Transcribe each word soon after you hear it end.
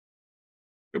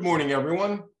Good morning,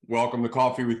 everyone. Welcome to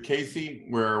Coffee with Casey,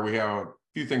 where we have a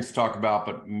few things to talk about,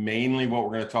 but mainly what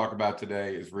we're going to talk about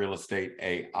today is real estate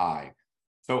AI.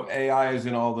 So AI is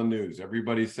in all the news.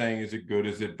 Everybody's saying, is it good?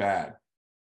 Is it bad?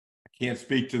 I can't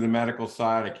speak to the medical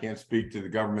side. I can't speak to the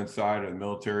government side or the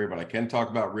military, but I can talk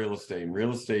about real estate. And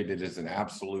real estate, it is an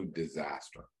absolute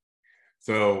disaster.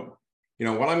 So,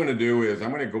 what I'm going to do is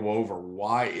I'm going to go over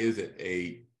why is it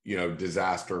a,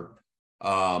 disaster,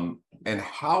 and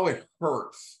how it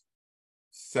hurts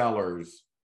sellers.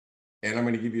 And I'm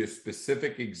going to give you a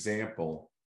specific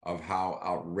example of how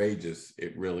outrageous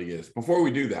it really is. Before we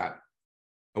do that,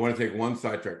 I want to take one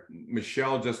sidetrack.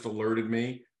 Michelle just alerted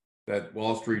me that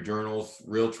Wall Street Journal's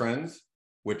Real Trends,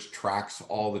 which tracks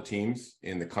all the teams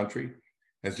in the country,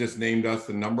 has just named us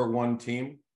the #1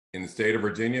 team in the state of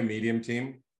Virginia, medium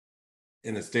team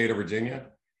in the state of Virginia.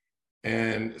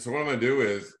 And so what I'm going to do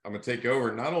is I'm going to take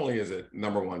over. Not only is it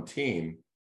 #1 team,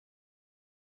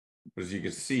 but as you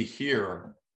can see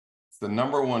here, it's the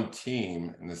 #1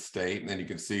 team in the state. And then you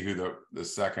can see who the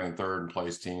second and third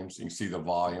place teams. You can see the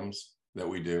volumes that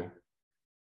we do.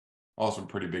 Also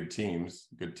pretty big teams,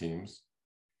 good teams.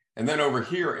 And then over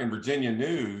here in Virginia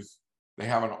News, they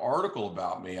have an article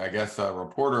about me. I guess a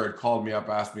reporter had called me up,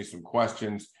 asked me some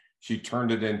questions. She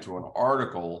turned it into an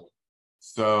article.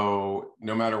 So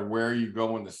no matter where you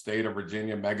go in the state of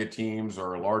Virginia, mega teams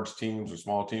or large teams or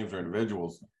small teams or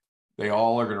individuals, they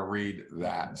all are going to read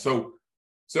that. So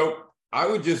I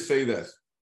would just say this.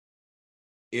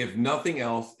 If nothing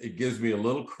else, it gives me a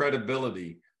little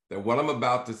credibility that what I'm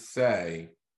about to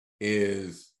say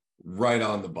is right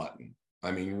on the button.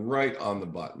 I mean, right on the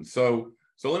button. So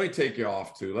let me take you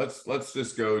off to, let's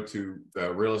just go to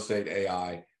real estate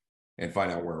AI and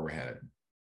find out where we're headed.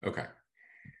 Okay.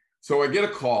 So I get a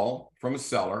call from a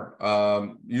seller.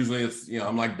 Usually it's,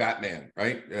 I'm like Batman,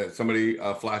 right? Somebody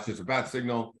flashes a bat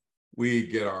signal. We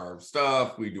get our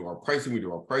stuff. We do our pricing. We get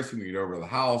over to the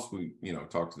house. We,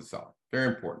 talk to the seller. Very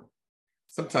important.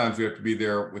 Sometimes we have to be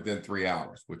there within 3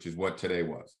 hours, which is what today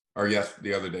was, or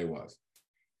the other day was.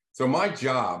 So my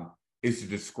job is to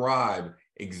describe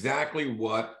exactly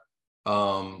what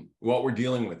we're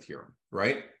dealing with here,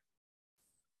 right?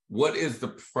 What is the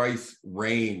price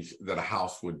range that a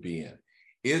house would be in?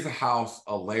 Is a house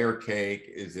a layer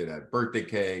cake? Is it a birthday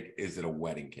cake? Is it a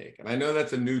wedding cake? And I know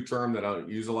that's a new term that I don't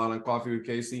use a lot on Coffee with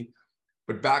Casey,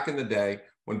 but back in the day,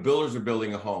 when builders are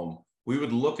building a home, we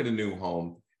would look at a new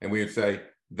home and we would say,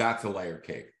 that's a layer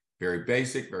cake. Very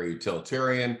basic, very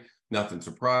utilitarian, nothing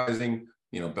surprising,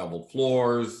 beveled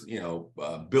floors,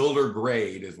 builder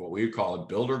grade is what we would call a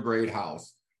builder grade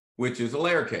house, which is a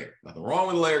layer cake. Nothing wrong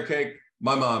with a layer cake.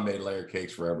 My mom made layer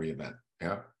cakes for every event.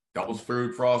 Yeah. Devil's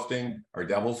food frosting or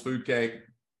devil's food cake,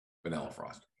 vanilla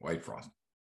frosting, white frosting.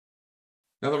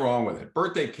 Nothing wrong with it.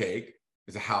 Birthday cake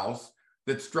is a house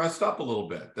that's dressed up a little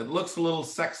bit, that looks a little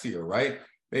sexier, right?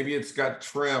 Maybe it's got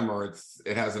trim or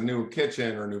it has a new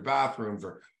kitchen or new bathrooms,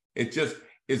 or it just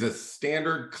is a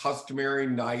standard, customary,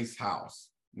 nice house.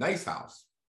 Nice house.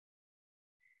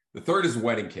 The third is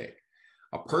wedding cake.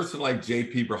 A person like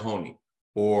J.P. Brahoni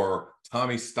or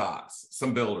Tommy Stotts,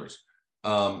 some builders,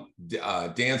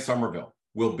 Dan Somerville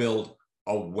will build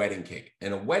a wedding cake.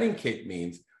 And a wedding cake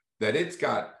means that it's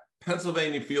got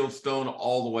Pennsylvania fieldstone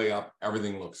all the way up.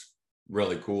 Everything looks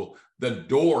really cool. The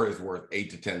door is worth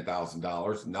 $8,000 to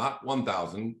 $10,000, not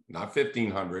 $1,000, not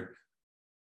 $1,500,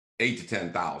 $8,000 to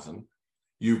 $10,000.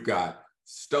 You've got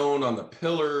stone on the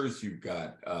pillars. You've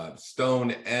got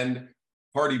stone and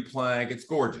party plank. It's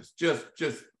gorgeous. Just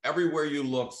everywhere you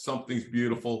look, something's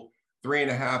beautiful.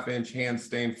 3.5-inch hand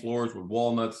stained floors with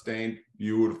walnut stain.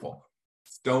 Beautiful.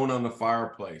 Stone on the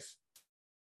fireplace.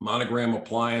 Monogram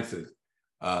appliances.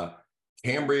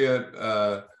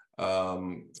 Cambria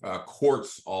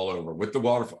quartz all over with the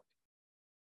waterfall.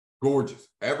 Gorgeous.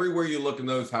 Everywhere you look in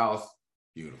those houses,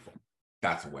 beautiful.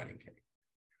 That's a wedding cake.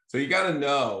 So you got to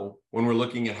know when we're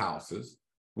looking at houses,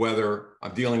 whether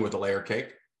I'm dealing with a layer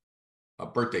cake, a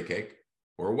birthday cake,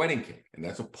 or a wedding cake. And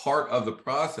that's a part of the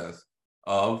process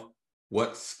of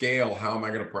what scale, how am I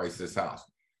going to price this house?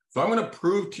 So I'm going to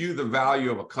prove to you the value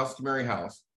of a customary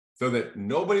house so that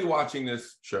nobody watching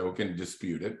this show can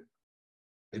dispute it.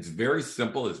 It's very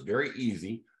simple. It's very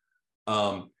easy.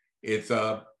 It's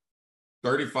a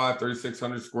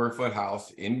 3,600 square foot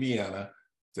house in Vienna.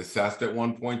 It's assessed at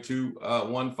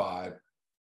 1.215.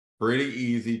 Pretty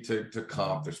easy to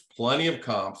comp. There's plenty of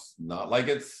comps. Not like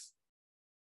it's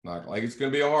going to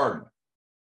be a hard one.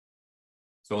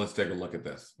 So let's take a look at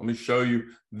this. Let me show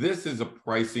you. This is a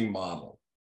pricing model.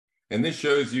 And this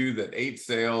shows you that 8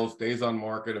 sales, days on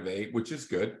market of 8, which is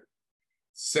good.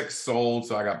 6 sold,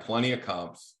 so I got plenty of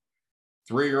comps.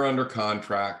 3 are under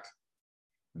contract.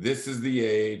 This is the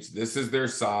age. This is their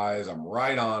size. I'm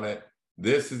right on it.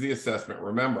 This is the assessment.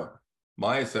 Remember,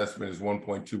 my assessment is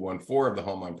 1.214 of the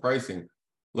home I'm pricing.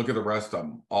 Look at the rest of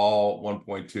them, all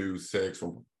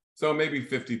 1.26. So maybe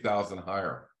 50,000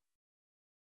 higher.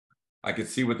 I could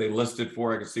see what they listed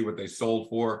for. I could see what they sold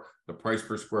for, the price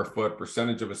per square foot,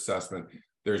 percentage of assessment.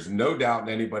 There's no doubt in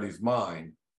anybody's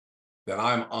mind that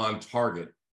I'm on target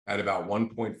at about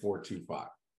 1.425.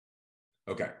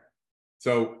 Okay.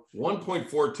 So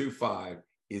 1.425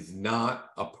 is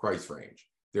not a price range.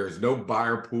 There is no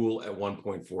buyer pool at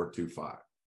 1.425.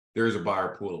 There is a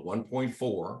buyer pool at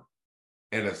 1.4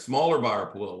 and a smaller buyer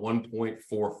pool at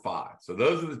 1.45. So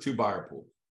those are the two buyer pools.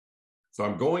 So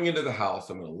I'm going into the house.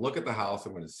 I'm going to look at the house.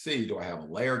 I'm going to see, do I have a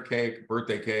layer cake,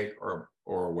 birthday cake, or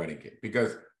a wedding cake?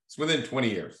 Because it's within 20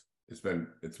 years. It's been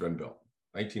built,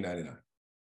 1999.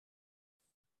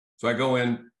 So I go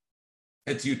in.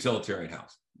 It's a utilitarian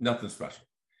house, nothing special.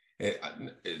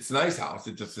 It's a nice house.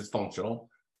 It just is functional,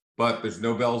 but there's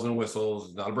no bells and whistles.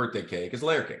 It's not a birthday cake. It's a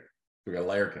layer cake. We got a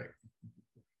layer cake.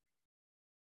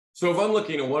 So if I'm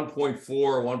looking at 1.4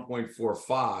 or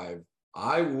 1.45,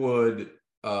 I would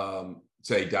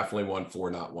say definitely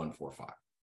 1.4, not 1.45.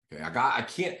 Okay, I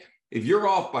can't. If you're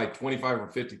off by 25 or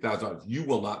 50,000, you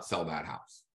will not sell that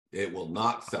house. It will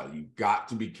not sell. You've got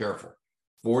to be careful.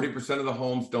 40% of the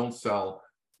homes don't sell.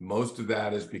 Most of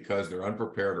that is because they're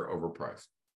unprepared or overpriced.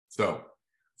 So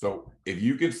if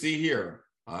you can see here,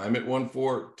 I'm at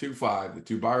 1.425. The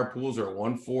two buyer pools are at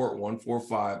 1.4,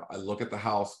 1.45. I look at the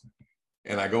house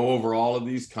and I go over all of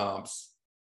these comps.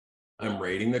 I'm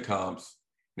rating the comps.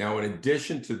 Now, in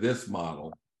addition to this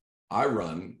model, I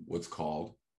run what's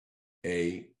called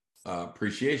a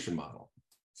appreciation model.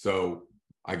 So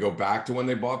I go back to when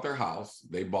they bought their house.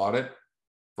 They bought it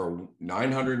for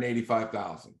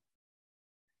 $985,000.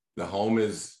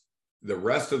 The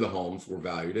rest of the homes were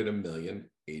valued at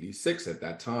 $1,086,000 at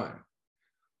that time.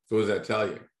 So what does that tell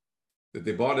you? That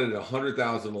they bought it at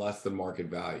 $100,000 less than market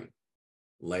value.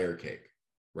 Layer cake,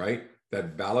 right?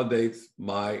 That validates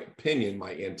my opinion.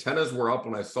 My antennas were up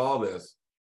when I saw this.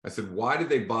 I said, why did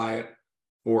they buy it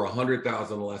for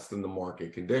 $100,000 less than the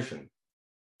market condition?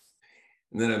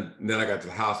 And then I got to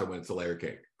the house. I went, it's a layer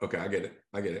cake. Okay, I get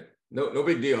it. No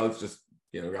big deal. It's just,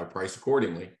 got to price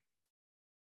accordingly.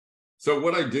 So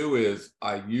what I do is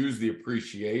I use the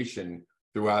appreciation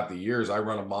throughout the years. I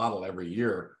run a model every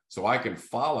year so I can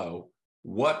follow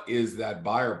what is that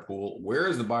buyer pool. Where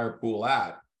is the buyer pool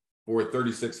at for a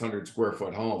 3,600 square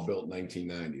foot home built in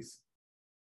 1990s?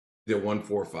 The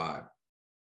 1.45.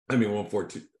 I mean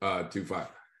 1.425.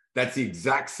 That's the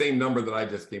exact same number that I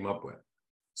just came up with.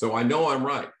 So I know I'm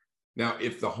right. Now,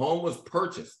 if the home was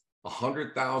purchased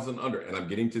 100,000 under, and I'm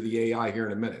getting to the AI here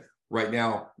in a minute. Right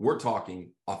now, we're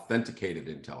talking authenticated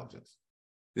intelligence.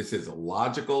 This is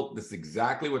logical. This is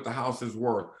exactly what the house is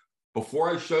worth. Before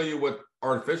I show you what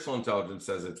artificial intelligence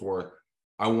says it's worth,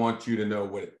 I want you to know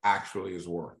what it actually is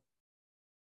worth.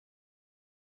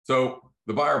 So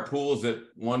the buyer pool is at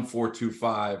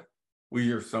 1.425.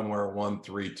 We are somewhere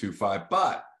 1.325,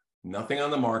 but nothing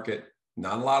on the market,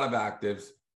 not a lot of actives.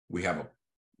 We have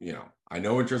I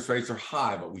know interest rates are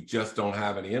high, but we just don't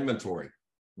have any inventory.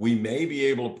 We may be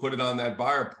able to put it on that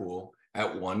buyer pool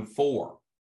at 1.4.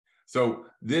 So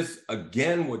this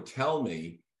again would tell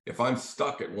me if I'm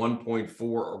stuck at 1.4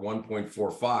 or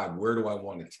 1.45, where do I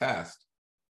want to test?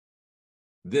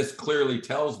 This clearly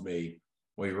tells me,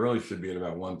 well, you really should be at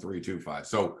about 1.325.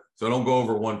 So don't go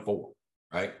over 1.4,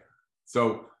 right?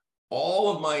 So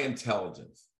all of my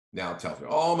intelligence now tells me,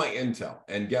 all my intel,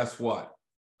 and guess what?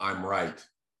 I'm right.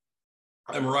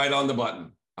 I'm right on the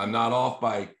button. I'm not off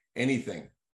by anything.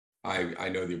 I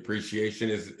know the appreciation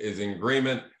is in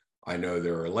agreement. I know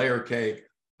they're a layer cake.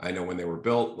 I know when they were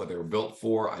built, what they were built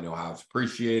for. I know how it's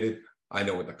appreciated. I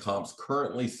know what the comps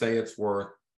currently say it's worth.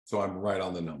 So I'm right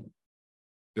on the number.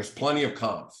 There's plenty of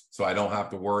comps, so I don't have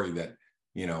to worry that,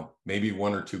 maybe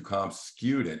one or two comps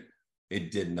skewed it. It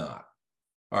did not.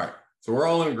 All right. So we're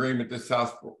all in agreement. This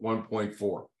house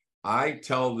 1.4. I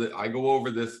go over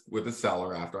this with the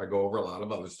seller after I go over a lot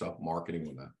of other stuff, marketing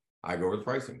with that. I go over the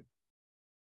pricing.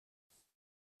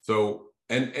 So,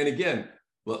 and again,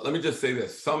 let me just say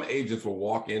this. Some agents will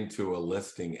walk into a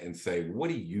listing and say, what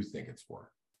do you think it's worth?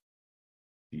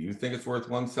 Do you think it's worth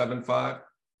 1.75?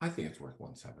 I think it's worth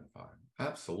 1.75.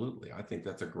 Absolutely. I think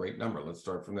that's a great number. Let's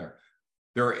start from there.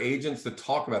 There are agents that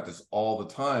talk about this all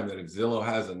the time, that if Zillow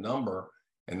has a number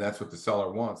and that's what the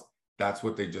seller wants, that's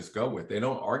what they just go with. They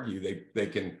don't argue.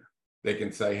 They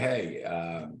can say, hey,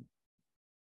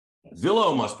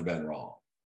 Zillow must have been wrong.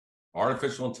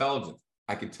 Artificial intelligence.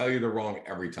 I can tell you they're wrong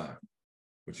every time,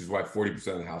 which is why 40%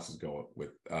 of the houses go with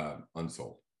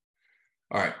unsold.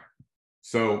 All right.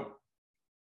 So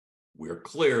we're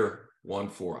clear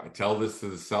 1-4. I tell this to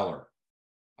the seller.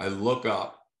 I look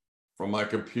up from my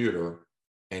computer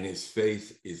and his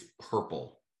face is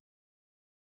purple.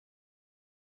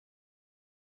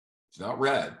 It's not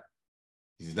red.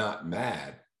 He's not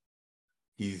mad.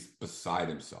 He's beside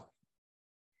himself.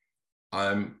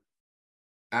 I'm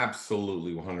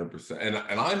absolutely 100%. And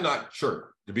I'm not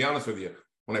sure, to be honest with you,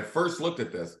 when I first looked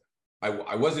at this,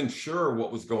 I wasn't sure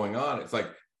what was going on. It's like,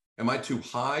 am I too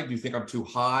high? Do you think I'm too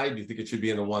high? Do you think it should be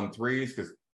in the 1-3s?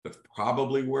 Because that's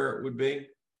probably where it would be.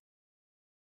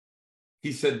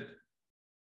 He said,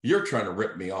 you're trying to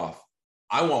rip me off.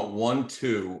 I want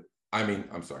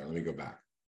I'm sorry, let me go back.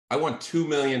 I want $2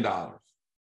 million. I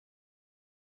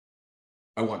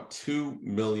want $2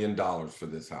 million for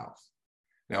this house.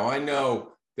 Now, I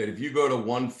know that if you go to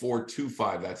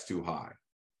 1-4-2-5, that's too high.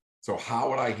 So how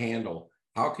would I handle,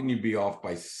 how can you be off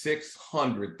by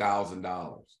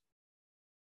 $600,000?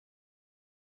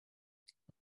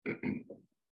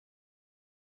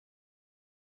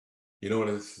 You know what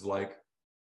this is like?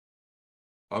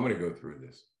 I'm going to go through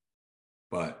this,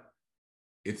 but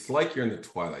it's like you're in the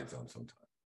twilight zone sometimes,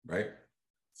 right?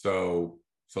 So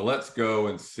let's go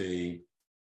and see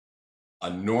a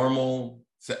normal,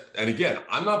 and again,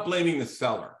 I'm not blaming the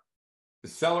seller. The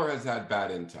seller has had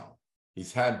bad intel.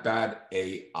 He's had bad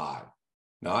AI,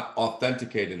 not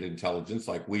authenticated intelligence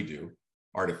like we do,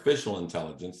 artificial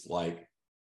intelligence like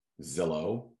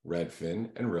Zillow, Redfin,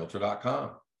 and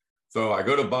Realtor.com. So I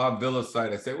go to Bob Villa's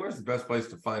site. I say, where's the best place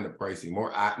to find the pricing,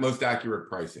 most accurate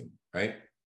pricing, right?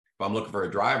 If I'm looking for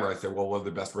a driver, I say, well, what are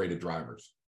the best rated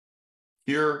drivers?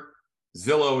 Here,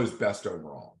 Zillow is best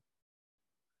overall.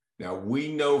 Now,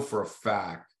 we know for a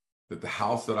fact that the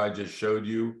house that I just showed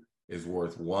you is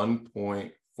worth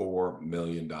 $1.4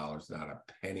 million, not a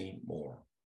penny more.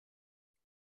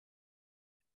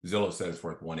 Zillow says it's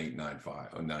worth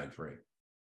 1,895.93.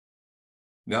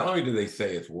 Not only do they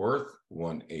say it's worth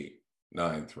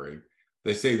 1,893,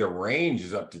 they say the range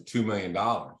is up to $2 million.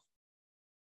 Not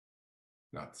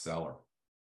the seller,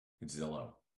 it's Zillow.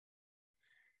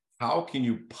 How can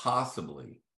you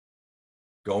possibly,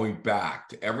 going back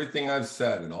to everything I've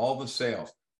said and all the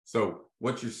sales? So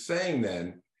what you're saying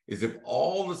then is if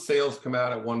all the sales come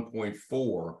out at 1.4,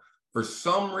 for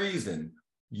some reason,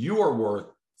 you are worth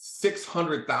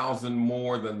 600,000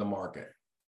 more than the market.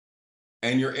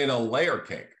 And you're in a layer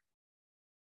cake.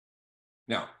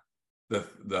 Now,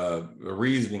 the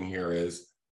reasoning here is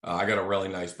I got a really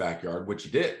nice backyard, which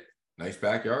you did. Nice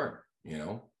backyard, you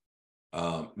know,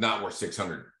 not worth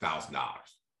 $600,000.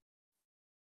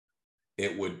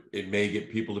 It may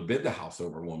get people to bid the house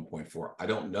over 1.4. I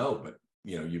don't know, but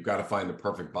you know, you've got to find the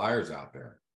perfect buyers out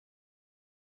there.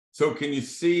 So can you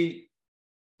see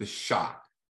the shock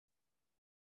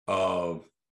of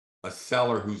a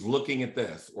seller who's looking at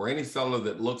this, or any seller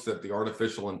that looks at the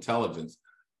artificial intelligence?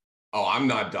 Oh, I'm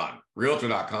not done.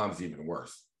 Realtor.com is even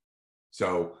worse.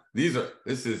 So this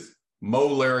is Mo,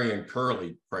 Larry, and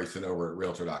Curly pricing over at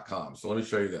Realtor.com. So let me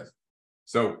show you this.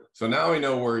 So now we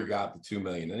know where you got the $2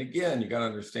 million. And again, you got to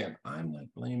understand, I'm not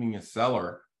blaming a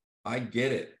seller. I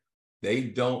get it. They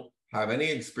don't have any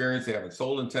experience. They haven't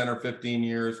sold in 10 or 15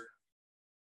 years.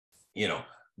 You know,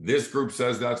 this group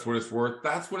says that's what it's worth.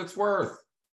 That's what it's worth.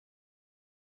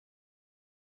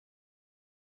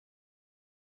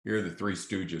 Here are the three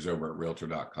stooges over at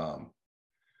Realtor.com.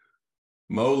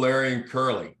 Mo, Larry, and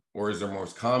Curly, or as they're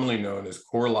most commonly known as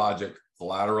CoreLogic,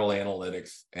 Collateral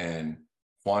Analytics, and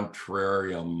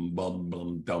Quantrarium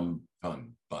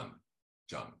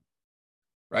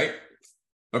right?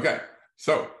 Okay,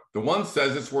 so the one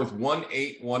says it's worth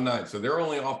 1,819, so they're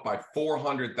only off by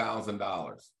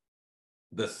 $400,000.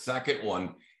 The second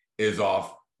one is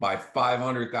off by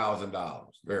 $500,000.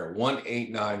 They're at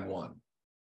 1,891.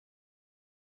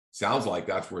 Sounds like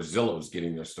that's where Zillow's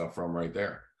getting their stuff from right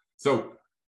there. So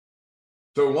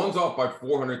one's off by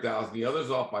 400,000, the other's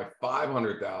off by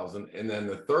 500,000, and then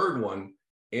the third one,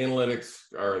 analytics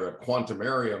or the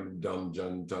Quantumarium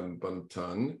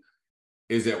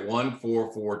is at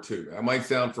 1,442. That might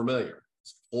sound familiar.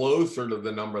 It's closer to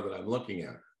the number that I'm looking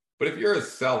at. But if you're a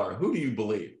seller, who do you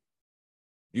believe?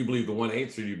 Do you believe the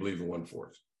 1/8s or do you believe the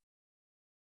 1/4s?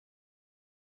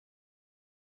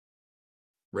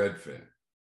 Redfin.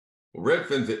 Well,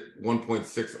 Redfin's at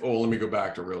 1.6. Oh, let me go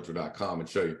back to Realtor.com and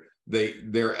show you.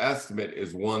 Their estimate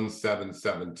is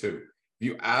 1,772. If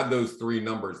you add those three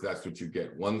numbers, that's what you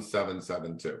get,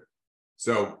 1,772.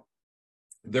 So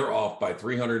they're off by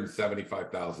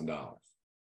 $375,000.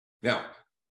 Now,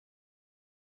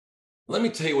 let me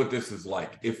tell you what this is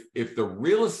like. If the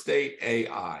real estate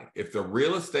AI, if the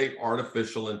real estate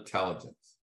artificial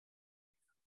intelligence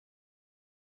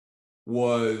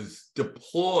was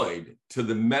deployed to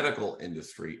the medical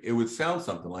industry, it would sound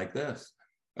something like this.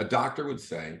 A doctor would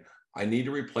say, I need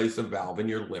to replace a valve in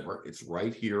your liver. It's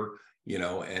right here,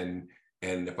 and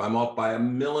if I'm off by a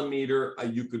millimeter,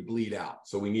 you could bleed out.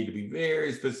 So we need to be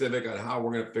very specific on how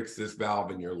we're going to fix this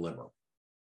valve in your liver.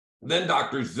 Then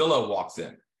Dr. Zillow walks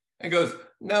in and goes,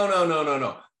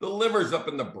 no. The liver's up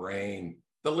in the brain.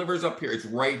 The liver's up here. It's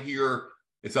right here.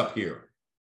 It's up here,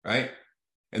 right?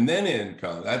 And then in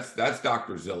comes, that's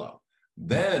Dr. Zillow.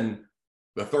 Then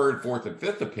the third, fourth, and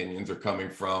fifth opinions are coming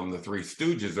from the three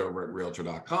stooges over at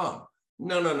Realtor.com.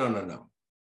 No.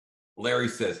 Larry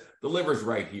says, the liver's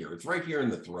right here. It's right here in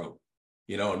the throat.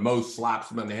 And Mo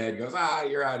slaps him on the head and goes,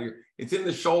 you're out of here. It's in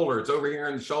the shoulder. It's over here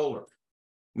in the shoulder.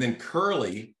 And then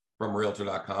Curly from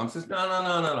Realtor.com says,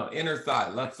 no. Inner thigh,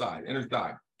 left side, inner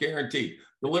thigh. Guaranteed.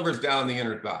 The liver's down the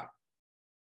inner thigh.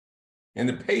 And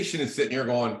the patient is sitting here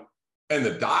going, and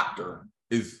the doctor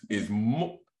is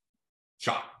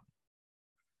shocked.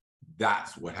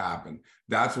 That's what happened.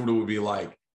 That's what it would be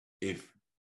like if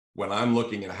when I'm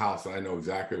looking at a house and I know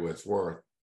exactly what it's worth,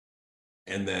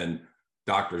 and then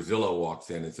Dr. Zillow walks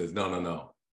in and says,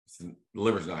 no. The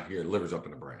liver's not here. The liver's up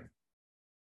in the brain.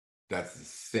 That's the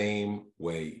same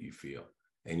way you feel.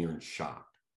 And you're in shock,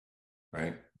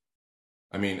 right?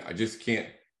 I mean, I just can't,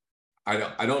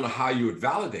 I don't know how you would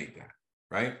validate that,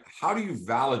 right? How do you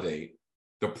validate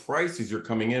the prices you're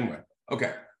coming in with?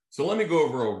 Okay, so let me go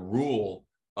over a rule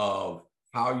of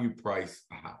how you price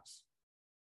a house.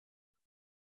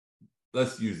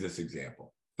 Let's use this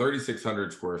example.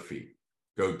 3,600 square feet.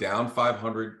 Go down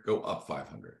 500, go up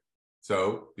 500.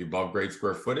 So the above grade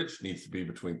square footage needs to be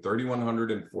between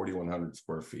 3,100 and 4,100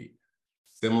 square feet.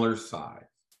 Similar size.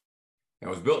 Now,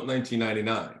 it was built in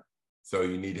 1999, so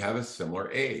you need to have a similar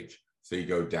age. So you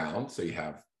go down, so you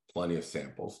have plenty of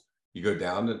samples. You go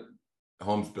down to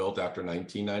homes built after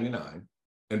 1999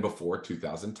 and before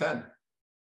 2010.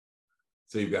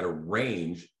 So you've got a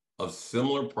range of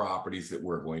similar properties that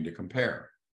we're going to compare.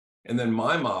 And then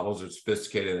my models are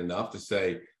sophisticated enough to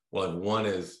say, well, if one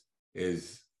is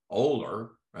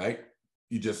older, right,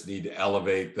 you just need to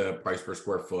elevate the price per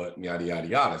square foot and yada, yada,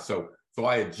 yada. So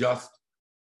I adjust,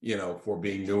 for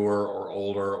being newer or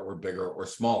older or bigger or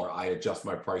smaller, I adjust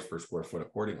my price per square foot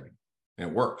accordingly. And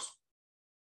it works.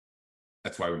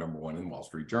 That's why we're number one in Wall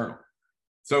Street Journal.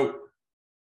 So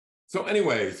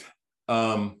anyways,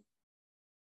 how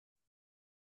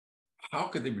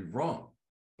could they be wrong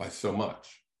by so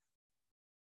much?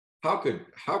 How could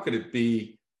it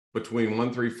be between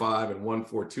 135 and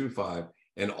 1425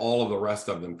 and all of the rest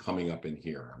of them coming up in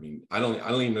here? I mean, I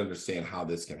don't even understand how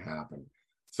this can happen.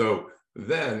 So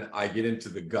then I get into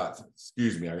the guts.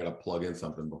 Excuse me, I got to plug in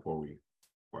something before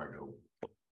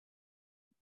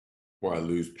I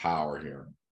lose power here.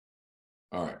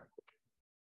 All right.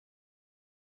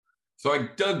 So I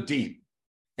dug deep,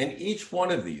 and each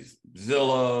one of these,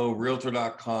 Zillow,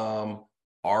 Realtor.com,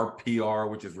 RPR,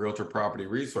 which is Realtor Property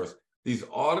Resource, these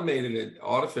automated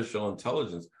artificial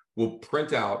intelligence will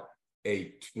print out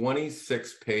a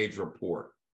 26-page report.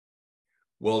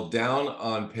 Well, down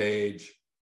on page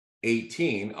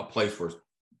 18, a place where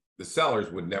the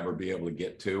sellers would never be able to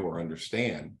get to or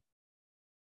understand.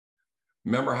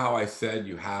 Remember how I said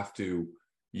you have to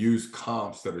use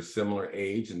comps that are similar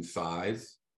age and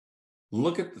size?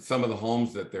 Look at some of the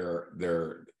homes that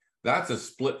that's a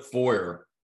split foyer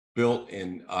built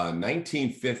in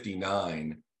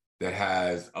 1959 that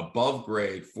has above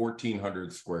grade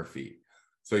 1,400 square feet.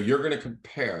 So you're going to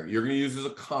use as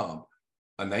a comp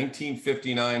a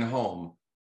 1959 home,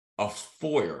 a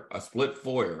split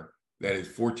foyer that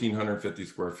is 1,450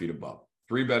 square feet above,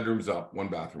 3 bedrooms up, 1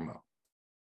 bathroom up.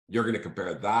 You're going to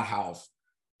compare that house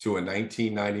to a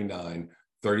 1999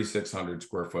 3,600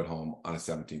 square foot home on a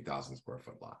 17,000 square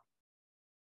foot lot.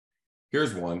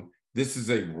 Here's one. This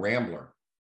is a Rambler.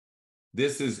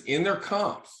 This is in their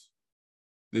comps.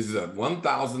 This is a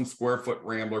 1,000 square foot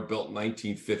Rambler built in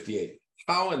 1958.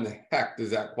 How in the heck does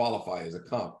that qualify as a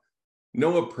comp?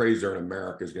 No appraiser in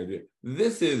America is going to do it.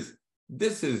 This is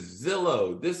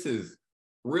Zillow. This is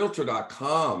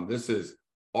Realtor.com. This is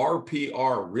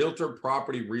RPR, Realtor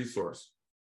Property Resource.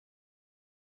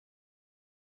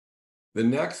 The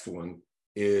next one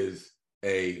is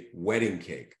a wedding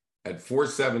cake at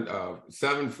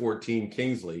 714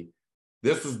 Kingsley.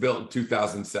 This was built in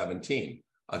 2017.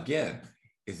 Again,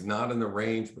 it's not in the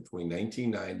range between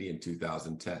 1990 and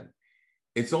 2010.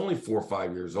 It's only 4 or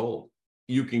 5 years old.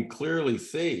 You can clearly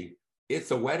see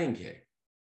it's a wedding cake.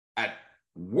 At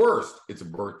worst, it's a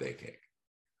birthday cake.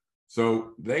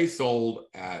 So they sold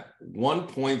at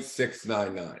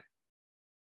 1.699,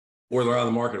 or they're on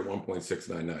the market at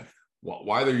 1.699.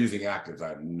 Why they're using actives, I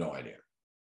have no idea.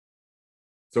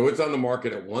 So it's on the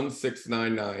market at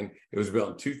 1,699. It was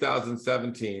built in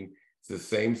 2017. It's the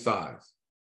same size.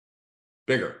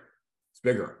 Bigger. It's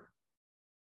bigger.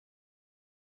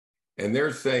 And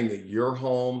they're saying that your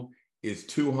home is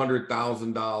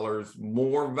 $200,000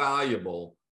 more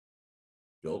valuable.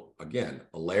 Built, again,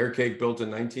 a layer cake built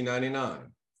in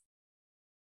 1999.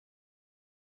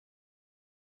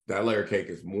 That layer cake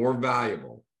is more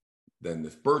valuable than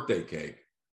this birthday cake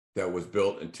that was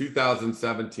built in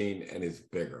 2017 and is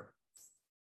bigger.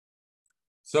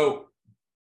 So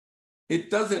it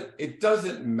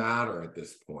doesn't matter at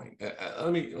this point.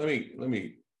 Let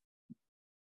me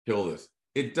kill this.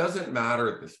 It doesn't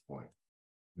matter at this point.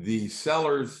 The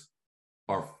sellers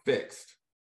are fixed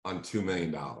on $2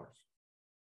 million.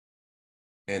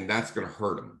 And that's going to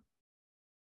hurt them.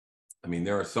 I mean,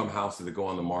 there are some houses that go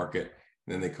on the market,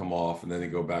 and then they come off, and then they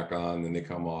go back on, and then they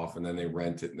come off, and then they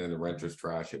rent it, and then the renters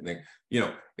trash it. And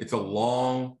it's a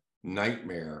long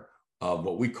nightmare of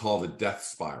what we call the death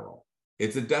spiral.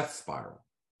 It's a death spiral.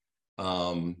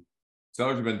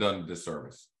 Sellers have been done a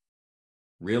disservice.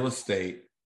 Real estate,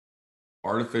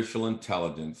 artificial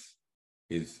intelligence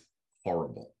is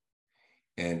horrible,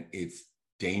 and it's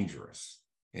dangerous.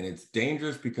 And it's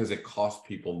dangerous because it costs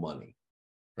people money,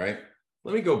 right?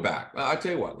 Let me go back. I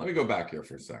tell you what, let me go back here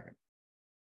for a second.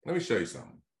 Let me show you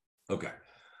something. Okay.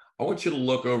 I want you to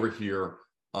look over here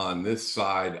on this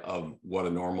side of what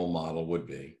a normal model would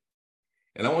be.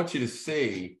 And I want you to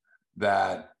see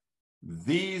that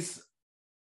these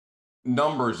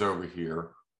numbers over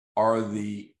here are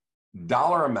the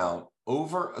dollar amount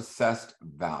over assessed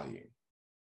value.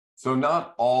 So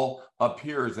not all up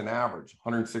here is an average,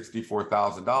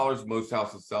 $164,000. Most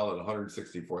houses sell at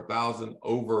 $164,000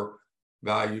 over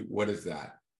value. What is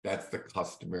that? That's the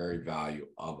customary value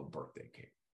of a birthday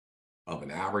cake, of an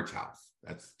average house.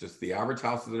 That's just the average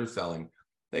houses that are selling.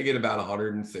 They get about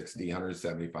 $160,000,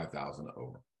 $175,000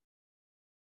 over.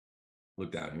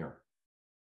 Look down here.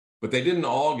 But they didn't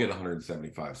all get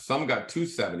 $175,000. Some got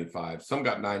 $275,000, some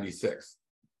got $96,000.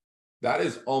 That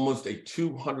is almost a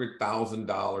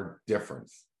 $200,000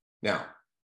 difference. Now,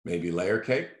 maybe layer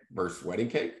cake versus wedding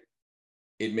cake.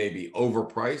 It may be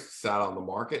overpriced, sat on the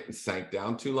market and sank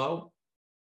down too low,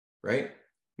 right?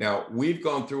 Now, we've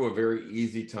gone through a very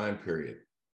easy time period.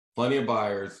 Plenty of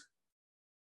buyers,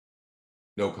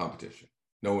 no competition,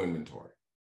 no inventory.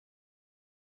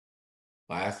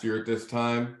 Last year at this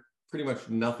time, pretty much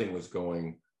nothing was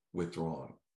going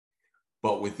withdrawn.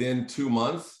 But within 2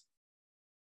 months,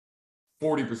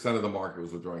 40% of the market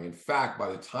was withdrawing. In fact,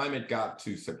 by the time it got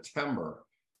to September,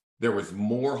 there was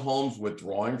more homes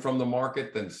withdrawing from the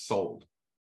market than sold.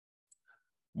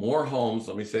 More homes,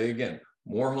 let me say again,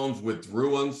 more homes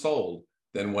withdrew unsold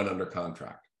than went under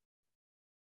contract.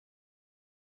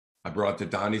 I brought to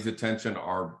Donnie's attention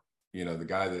the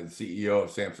guy, the CEO of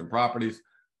Samson Properties.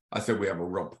 I said, we have a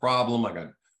real problem.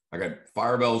 I got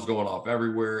fire bells going off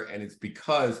everywhere. And it's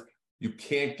because you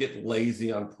can't get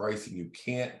lazy on pricing. You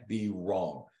can't be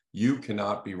wrong. You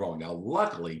cannot be wrong. Now,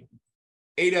 luckily,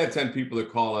 8 out of 10 people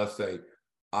that call us say,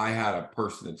 I had a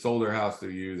person that sold their house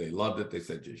to you. They loved it. They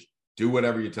said, just do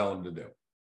whatever you tell them to do.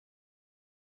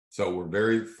 So we're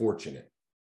very fortunate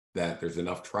that there's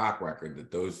enough track record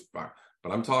that those, but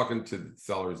I'm talking to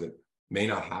sellers that may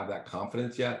not have that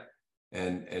confidence yet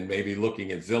and maybe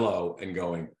looking at Zillow and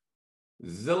going,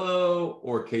 Zillow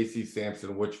or Casey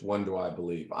Samson, which one do I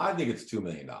believe? I think it's $2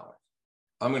 million.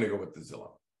 I'm going to go with the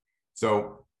Zillow.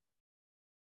 So,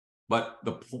 but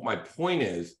my point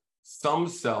is, some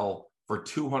sell for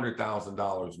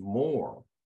 $200,000 more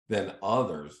than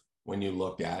others when you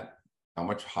look at how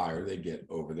much higher they get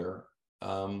over their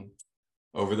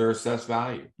assessed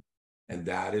value. And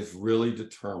that is really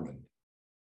determined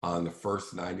on the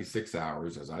first 96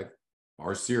 hours,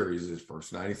 our series is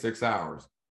first 96 hours.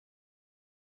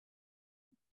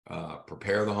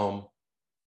 Prepare the home,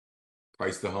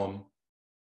 price the home,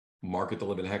 market the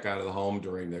living heck out of the home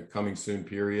during the coming soon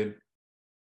period.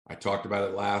 I talked about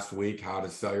it last week, how to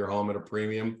sell your home at a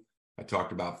premium. I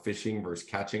talked about fishing versus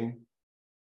catching.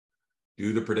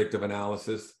 Do the predictive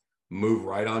analysis, move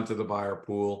right onto the buyer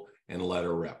pool and let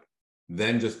her rip.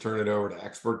 Then just turn it over to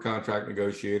expert contract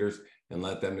negotiators and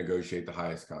let them negotiate the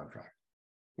highest contract.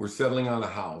 We're settling on a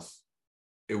house.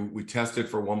 We tested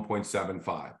for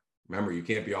 1.75. Remember, you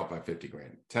can't be off by 50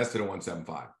 grand. Tested at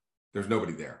 175. There's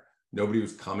nobody there. Nobody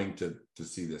was coming to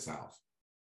see this house.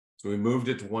 So we moved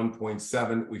it to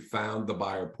 1.7. We found the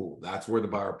buyer pool. That's where the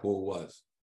buyer pool was.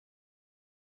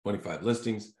 25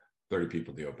 listings, 30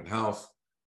 people at the open house,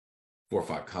 4 or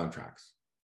 5 contracts.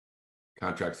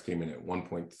 Contracts came in at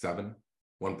 1.7,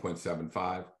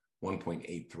 1.75,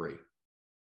 1.83.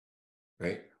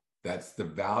 right? That's the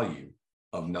value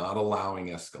of not allowing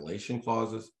escalation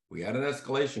clauses. We had an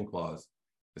escalation clause.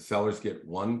 The sellers get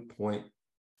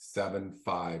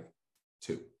 1.752.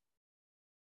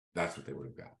 That's what they would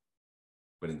have got.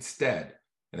 But instead,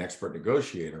 an expert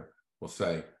negotiator will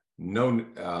say, no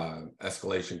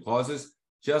escalation clauses,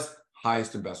 just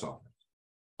highest and best offers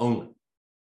only.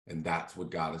 And that's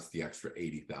what got us the extra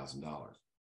 $80,000.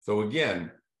 So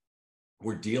again,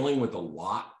 we're dealing with a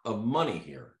lot of money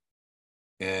here.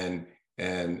 And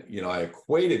you know, I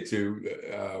equate it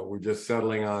to, we're just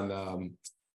settling on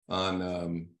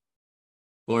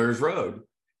Lawyers Road.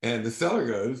 And the seller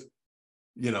goes,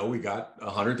 you know, we got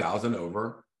 100,000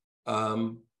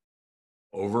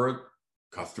 over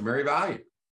customary value.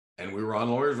 And we were on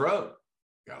Lawyers Road,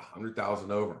 got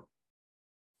 100,000 over.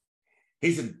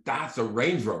 He said, that's a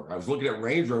Range Rover. I was looking at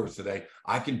Range Rovers today.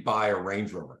 I can buy a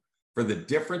Range Rover for the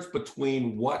difference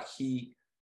between what he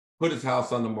put his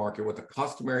house on the market, what the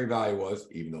customary value was,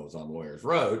 even though it was on Lawyers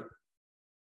Road,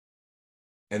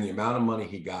 and the amount of money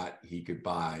he got, he could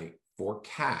buy for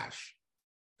cash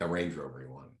the Range Rover he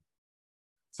wanted.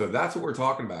 So that's what we're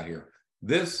talking about here.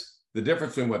 This, the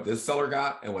difference between what this seller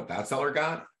got and what that seller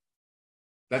got,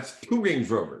 that's 2 Range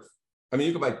Rovers. I mean,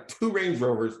 you can buy 2 Range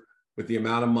Rovers with the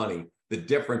amount of money, the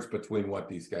difference between what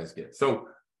these guys get. So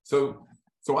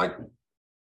I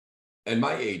and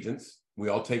my agents, we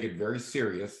all take it very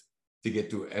serious to get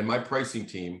to, and my pricing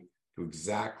team, to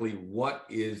exactly what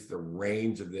is the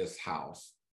range of this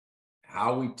house,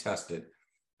 how we test it,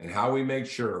 and how we make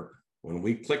sure when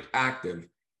we click active,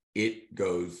 it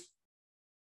goes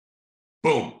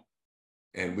boom,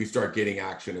 and we start getting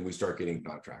action and we start getting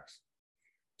contracts.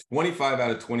 25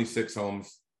 out of 26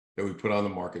 homes that we put on the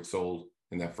market sold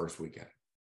in that first weekend,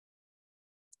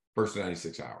 first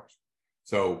 96 hours.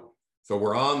 So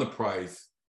we're on the price.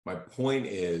 My point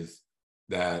is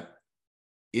that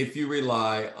if you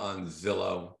rely on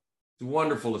Zillow, it's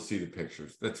wonderful to see the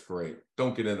pictures. That's great.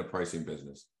 Don't get into pricing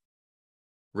business.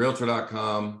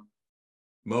 Realtor.com,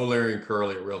 Mo, Larry, and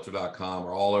Curly at Realtor.com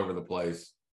are all over the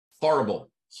place.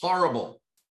 Horrible, horrible.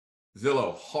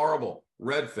 Zillow, horrible.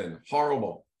 Redfin,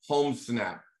 horrible.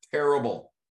 HomeSnap,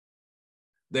 terrible.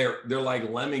 They're like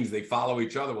lemmings. They follow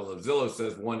each other. Well, if Zillow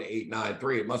says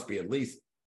 1893, it must be at least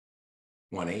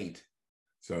 18.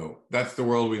 So that's the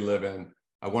world we live in.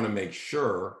 I want to make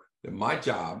sure that my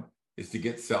job is to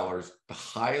get sellers the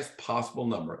highest possible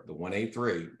number, the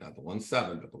 183, not the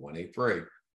 17, but the 183,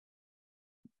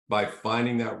 by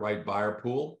finding that right buyer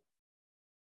pool,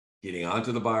 getting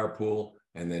onto the buyer pool,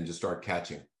 and then just start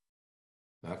catching.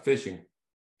 Not fishing,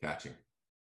 catching.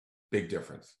 Big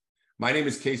difference. My name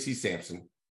is Casey Samson.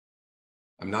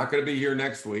 I'm not going to be here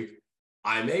next week.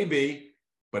 I may be,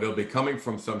 but it'll be coming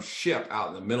from some ship out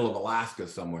in the middle of Alaska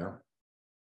somewhere.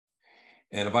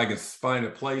 And if I can find a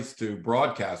place to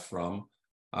broadcast from,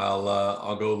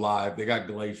 I'll go live. They got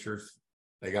glaciers,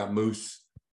 they got moose,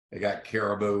 they got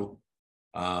caribou,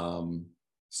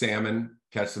 salmon,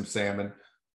 catch some salmon.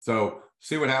 So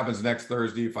see what happens next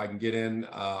Thursday. If I can get in,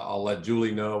 I'll let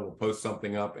Julie know. We'll post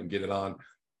something up and get it on.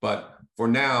 But for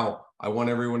now, I want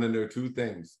everyone to know 2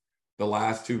 things. The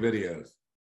last 2 videos,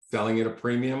 selling at a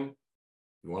premium.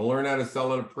 You want to learn how to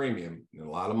sell at a premium, and a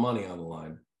lot of money on the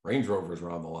line. Range Rovers are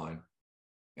on the line.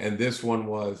 And this one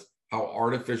was how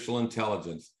artificial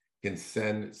intelligence can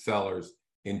send sellers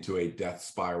into a death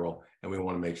spiral. And we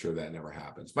want to make sure that never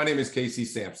happens. My name is Casey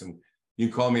Samson. You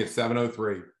can call me at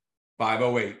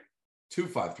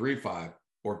 703-508-2535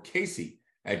 or Casey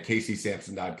at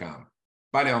CaseySamson.com.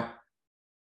 Bye now.